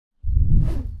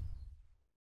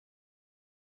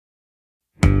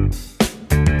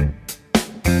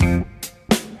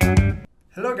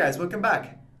guys, welcome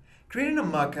back. Creating a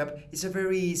mockup is a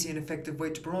very easy and effective way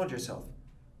to promote yourself.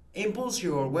 Impulse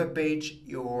your webpage,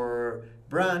 your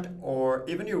brand, or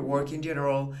even your work in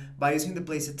general by using the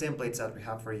preset templates that we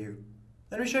have for you.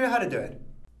 Let me show you how to do it.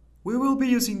 We will be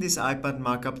using this iPad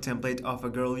mockup template of a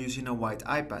girl using a white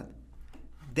iPad.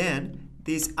 Then,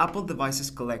 this Apple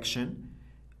devices collection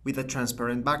with a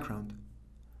transparent background.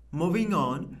 Moving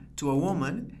on to a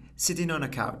woman sitting on a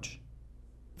couch.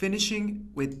 Finishing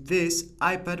with this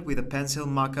iPad with a pencil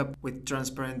mockup with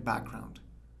transparent background.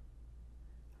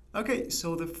 Okay,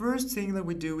 so the first thing that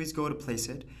we do is go to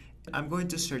Placeit. I'm going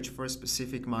to search for a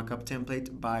specific mockup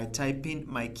template by typing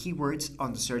my keywords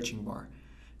on the searching bar.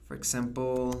 For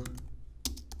example,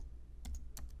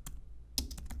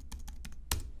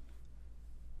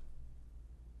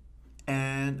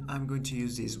 and I'm going to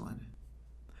use this one.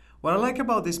 What I like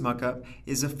about this mockup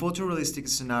is a photorealistic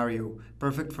scenario,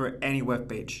 perfect for any web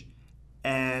page.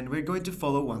 And we're going to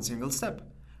follow one single step.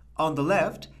 On the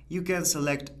left, you can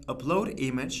select Upload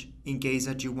Image in case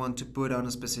that you want to put on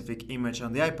a specific image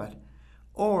on the iPad.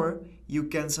 Or you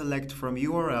can select from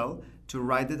URL to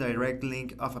write the direct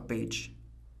link of a page,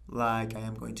 like I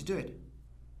am going to do it.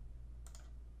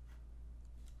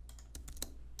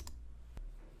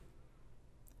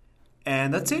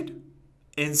 And that's it.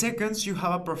 In seconds, you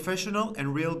have a professional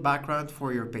and real background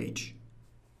for your page.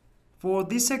 For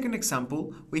this second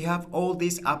example, we have all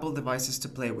these Apple devices to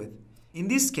play with. In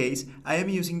this case, I am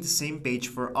using the same page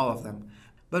for all of them.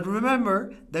 But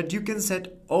remember that you can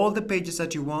set all the pages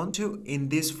that you want to in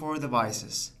these 4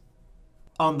 devices.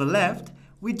 On the left,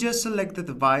 we just select the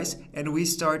device and we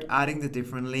start adding the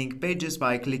different link pages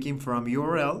by clicking from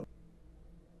URL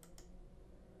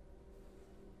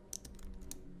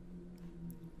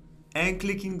and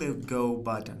clicking the Go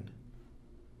button.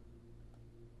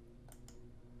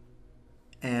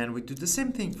 And we do the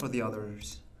same thing for the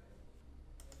others.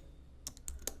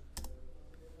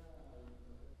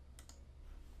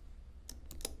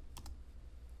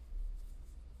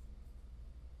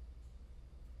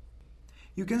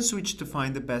 You can switch to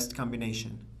find the best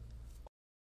combination.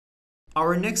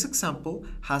 Our next example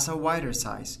has a wider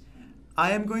size.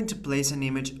 I am going to place an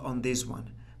image on this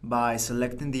one by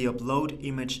selecting the Upload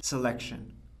Image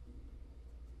selection.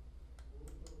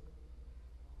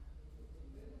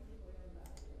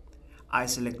 I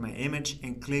select my image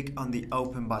and click on the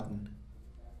Open button.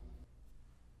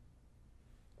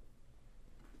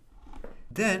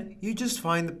 Then you just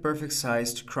find the perfect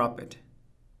size to crop it.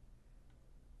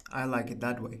 I like it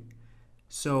that way.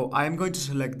 So I am going to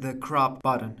select the Crop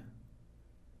button.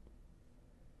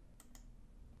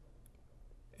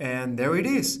 And there it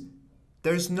is.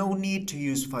 There's no need to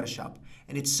use Photoshop,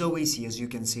 and it's so easy as you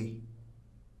can see.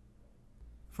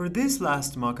 For this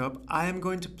last mockup, I am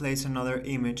going to place another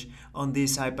image on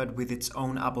this iPad with its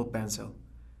own Apple Pencil.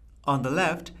 On the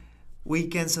left, we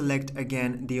can select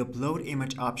again the Upload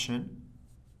Image option.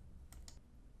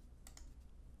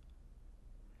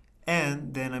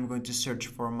 And then I'm going to search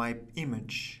for my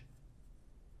image.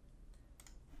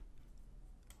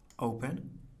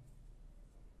 Open.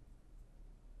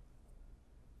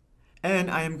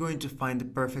 And I am going to find the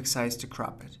perfect size to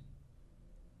crop it.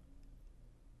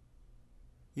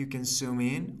 You can zoom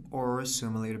in or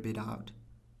zoom a little bit out.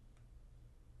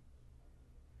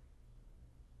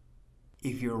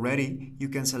 If you're ready, you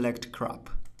can select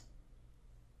Crop.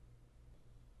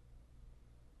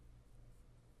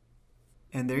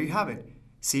 And there you have it.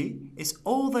 See, it's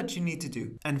all that you need to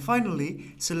do. And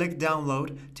finally, select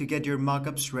Download to get your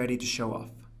mockups ready to show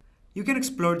off. You can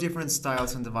explore different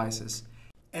styles and devices.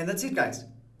 And that's it, guys.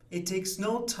 It takes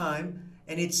no time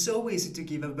and it's so easy to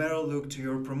give a better look to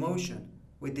your promotion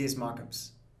with these mockups.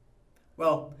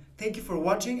 Well, thank you for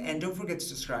watching and don't forget to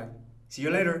subscribe. See you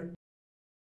later.